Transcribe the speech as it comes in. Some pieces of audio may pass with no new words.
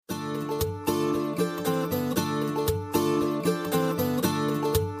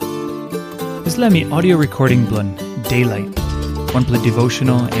This let me audio recording blun Daylight. Wanpela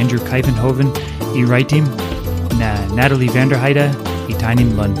devotional Andrew Kuyvenhoven, raitim, na Natalie Vanderheide,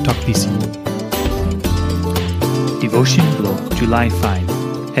 bihainim lun pasin. Devotion blo July 5.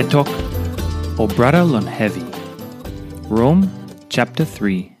 Etok o Brata lun Hevi. Rome chapter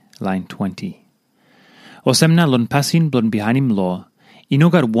 3, line 20. Olsem na lun pasin blun bihainim law,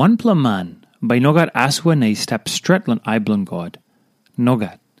 inogat wanpela man, by nogat asua na stap stret lun blun God.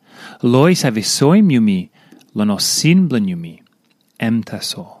 Nogat. Lois have soim Yumi, lun sin blun Yumi.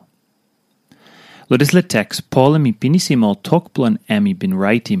 Tasol. Lodis le teks, Paul mi pinisim ol tok blun bin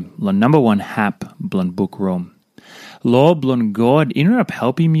raitim, lun number 1 hap blun Buk Rom. Law blun God, inap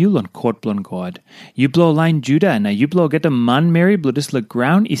helpim you lun court blun God. Yupela lain Juda, na Yupela olgeta manmeri blodis le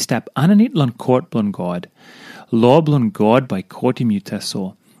graun stap aninit lun court blun God. Law blun God by kotim you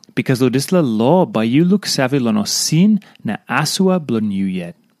Tasol. Because lodis le law by you look savi lun sin na asua blun you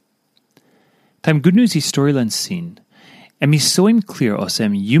yet. Time good news story lan sin. Emi soim clear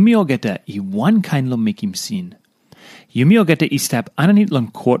Olsem Yumi olgeta one kind lo make him sin. Yumi olgeta stap aninit lun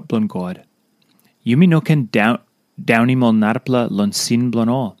court blun God. Yumi no can downim ol narpla lun sin blun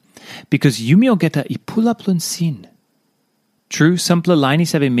all. Because Yumi olgeta pull up lun sin. True, sampela lain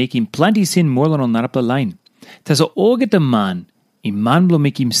is have making plenty sin more lun ol narpla lain. Tasol olgeta man blo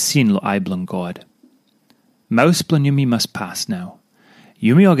make him sin lo blun God. Mouse blun Yumi must pass now.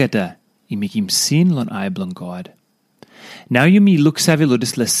 Yumi olgeta make him sin lon blun God. Now Yumi look savi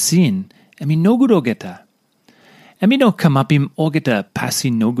lodis le sin, no good olgeta. No come up him olgeta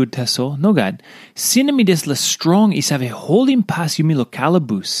pasin no good Tasol, no God. Sin des le strong is have hold him pass Yumi lo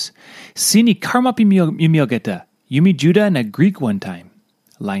calabus. Sin come up him Yumi olgeta. Yumi Juda na Greek one time.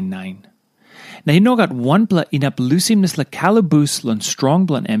 Line 9. Now no got wanpela inap lusim des le calabus lon strong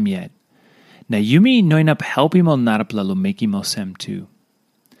blun yet. Now Yumi no inap helpim ol narapla lo make him Olsem too.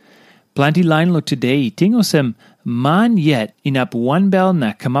 Planti line lo today, ting Olsem man yet inap one bell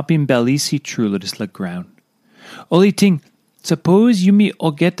na kamapim belisi true lo dis la graun. Oli ting, suppose Yumi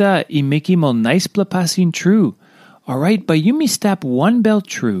olgeta make him ol nice pasin true. Alright, but Yumi stap one bell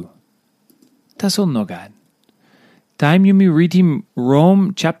true. Tasol Nogat. Time Yumi Ritim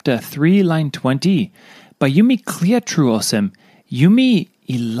Rome chapter 3 line 20. But Yumi clear true Olsem. Yumi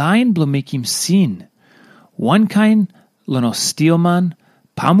lain blo make him sin. One kind lo no steel man.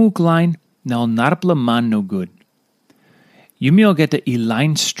 Pamuk line, now narpla man no good. Yumi olgeta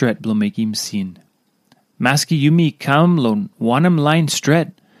lain stret blo make him sin. Maski Yumi kam lo wanam lain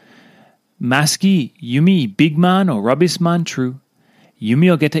stret. Maski Yumi big man or rubbish man true.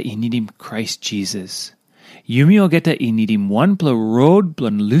 Yumi olgeta need him Christ Jesus. Yumi olgeta need him wanpela road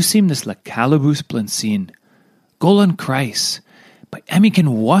blun lusim nes la calabus blun sin. Golon Christ. But emi can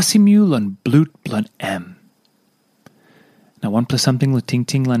wasim you lun blut blun em. Now wanpela something lo ting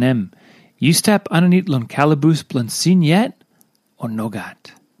lan em. You stap aninit lon calabus blun sin yet? Or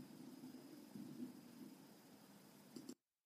nogat?